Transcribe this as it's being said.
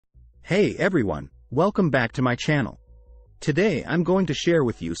Hey everyone, welcome back to my channel. Today I'm going to share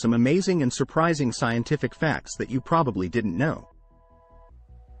with you some amazing and surprising scientific facts that you probably didn't know.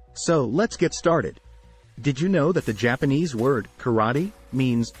 So let's get started. Did you know that the Japanese word karate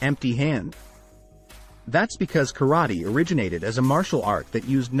means empty hand? That's because karate originated as a martial art that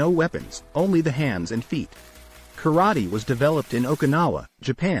used no weapons, only the hands and feet. Karate was developed in Okinawa,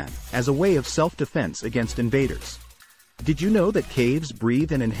 Japan, as a way of self-defense against invaders. Did you know that caves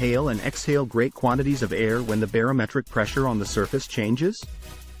breathe and inhale and exhale great quantities of air when the barometric pressure on the surface changes?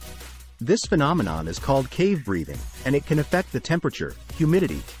 This phenomenon is called cave breathing, and it can affect the temperature,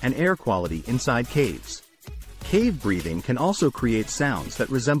 humidity, and air quality inside caves. Cave breathing can also create sounds that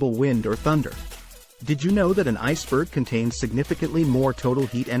resemble wind or thunder. Did you know that an iceberg contains significantly more total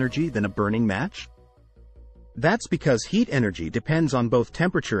heat energy than a burning match? That's because heat energy depends on both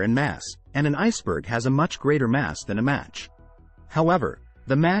temperature and mass, and an iceberg has a much greater mass than a match. However,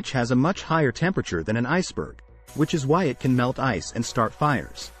 the match has a much higher temperature than an iceberg, which is why it can melt ice and start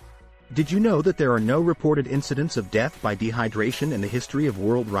fires. Did you know that there are no reported incidents of death by dehydration in the history of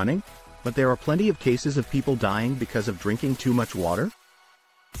world running, but there are plenty of cases of people dying because of drinking too much water?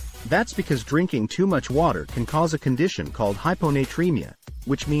 That's because drinking too much water can cause a condition called hyponatremia,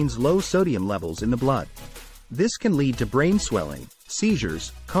 which means low sodium levels in the blood. This can lead to brain swelling,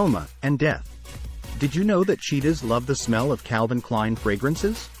 seizures, coma, and death. Did you know that cheetahs love the smell of Calvin Klein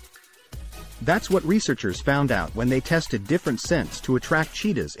fragrances? That's what researchers found out when they tested different scents to attract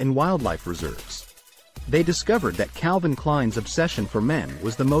cheetahs in wildlife reserves. They discovered that Calvin Klein's obsession for men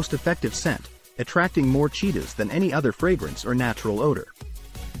was the most effective scent, attracting more cheetahs than any other fragrance or natural odor.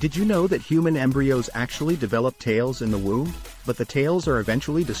 Did you know that human embryos actually develop tails in the womb, but the tails are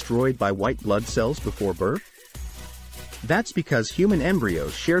eventually destroyed by white blood cells before birth? That's because human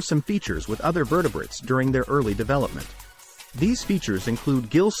embryos share some features with other vertebrates during their early development. These features include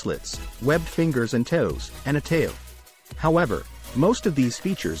gill slits, webbed fingers and toes, and a tail. However, most of these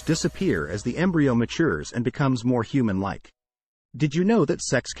features disappear as the embryo matures and becomes more human-like. Did you know that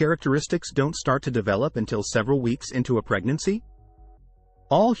sex characteristics don't start to develop until several weeks into a pregnancy?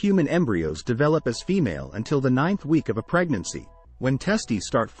 All human embryos develop as female until the 9th week of a pregnancy, when testes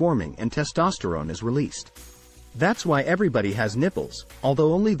start forming and testosterone is released. That's why everybody has nipples,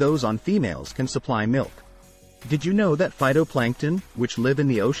 although only those on females can supply milk. Did you know that phytoplankton, which live in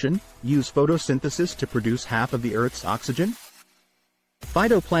the ocean, use photosynthesis to produce half of the Earth's oxygen?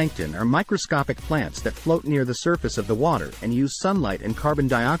 Phytoplankton are microscopic plants that float near the surface of the water and use sunlight and carbon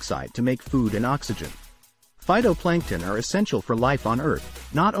dioxide to make food and oxygen. Phytoplankton are essential for life on Earth,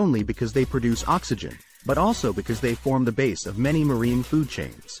 not only because they produce oxygen, but also because they form the base of many marine food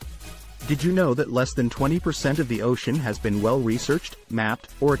chains. Did you know that less than 20% of the ocean has been well researched, mapped,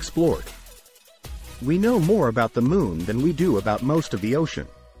 or explored? We know more about the moon than we do about most of the ocean.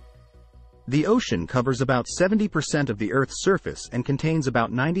 The ocean covers about 70% of the Earth's surface and contains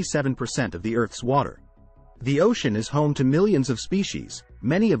about 97% of the Earth's water. The ocean is home to millions of species,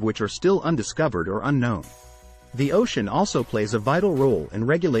 many of which are still undiscovered or unknown. The ocean also plays a vital role in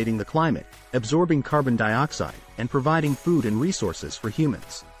regulating the climate, absorbing carbon dioxide, and providing food and resources for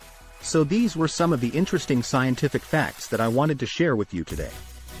humans. So these were some of the interesting scientific facts that I wanted to share with you today.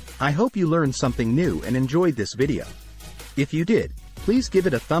 I hope you learned something new and enjoyed this video. If you did, please give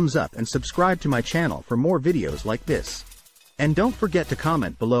it a thumbs up and subscribe to my channel for more videos like this. And don't forget to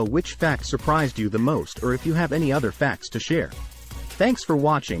comment below which fact surprised you the most or if you have any other facts to share. Thanks for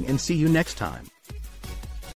watching and see you next time.